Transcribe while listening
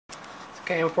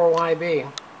KN4YB,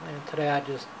 and today I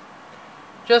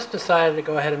just decided to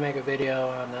go ahead and make a video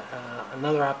on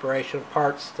another operation of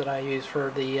parts that I use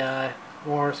for the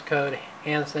Morse code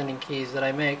hand sending keys that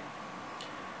I make.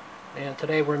 And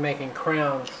today we're making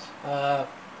crowns.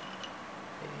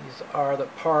 These are the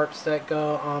parts that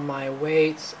go on my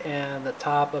weights and the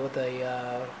top of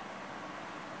the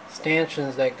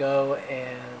stanchions that go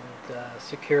and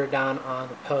secure down on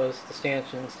the post, the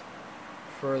stanchions,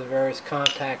 for the various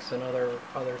contacts and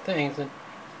other things. And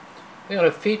we're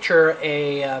going to feature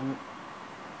a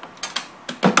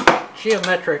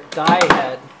geometric die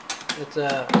head. It's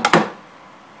a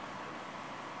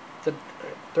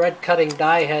thread cutting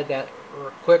die head that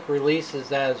quick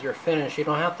releases as you're finished. You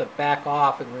don't have to back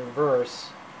off and reverse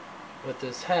with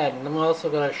this head. And I'm also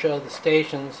going to show the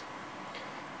stations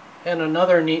and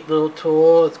another neat little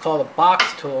tool. It's called a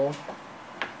box tool.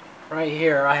 Right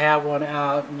here I have one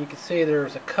out, and you can see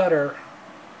there's a cutter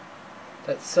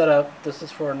that's set up. This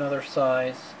is for another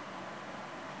size,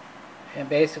 and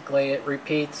basically it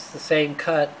repeats the same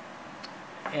cut,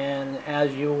 and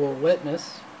as you will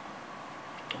witness,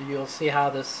 you'll see how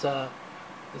this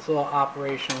little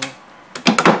operation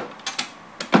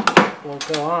will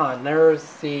go on.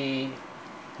 There's the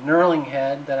knurling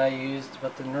head that I used to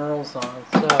put the knurls on.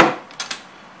 So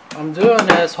I'm doing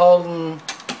this holding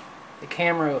the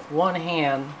camera with one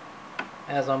hand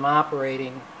as I'm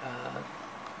operating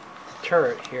the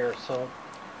turret here. So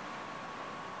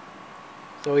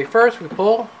we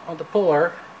pull on the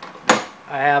puller.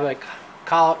 I have a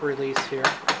collet release here.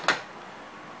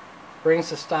 Brings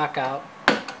the stock out.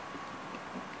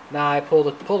 Now I pull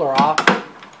the puller off.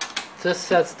 This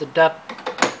sets the depth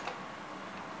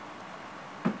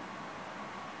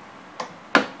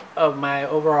of my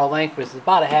overall length, which is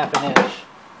about a ½ an inch.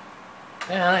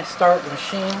 And I start the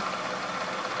machine.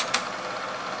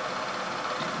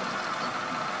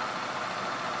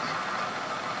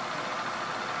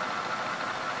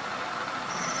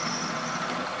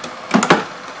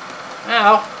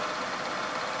 Now,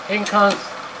 in comes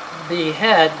the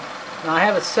head. Now I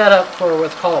have it set up for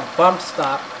what's called a bump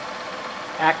stop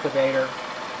activator.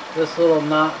 This little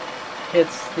nut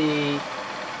hits the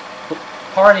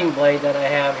parting blade that I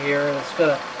have here, and it's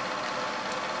going to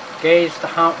gauge the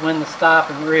when to stop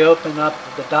and reopen up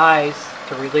the dies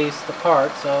to release the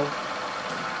part. So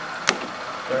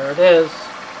there it is,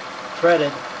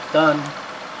 threaded, done.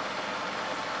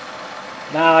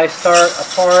 Now I start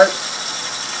a part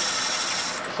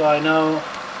so I know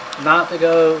not to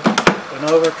go and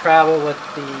over travel with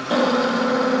the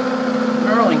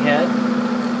knurling head.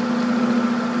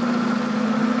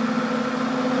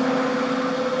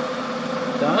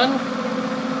 Done.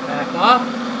 Back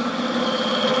off.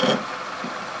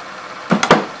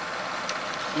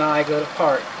 Now I go to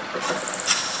part.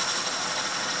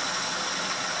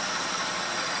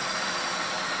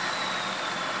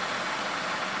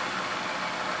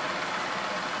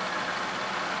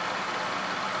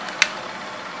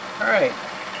 Alright,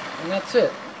 and that's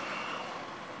it.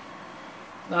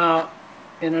 Now,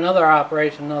 in another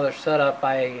operation, another setup,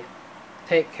 I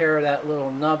take care of that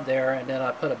little nub there, and then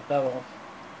I put a bevel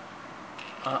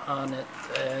on it,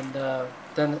 and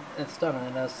then it's done.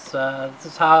 And this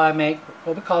is how I make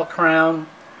what we call crown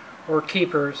or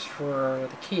keepers for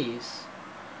the keys.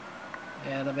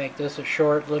 And I make this a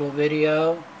short little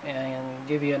video and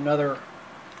give you another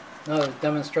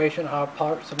demonstration of how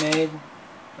parts are made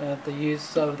at the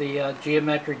use of the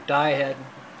geometric die head.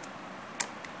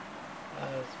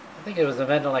 I think it was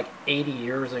invented like 80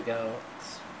 years ago.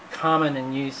 It's common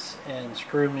in use in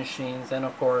screw machines and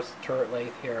of course turret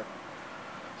lathe here.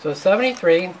 So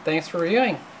 73, thanks for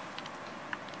reviewing.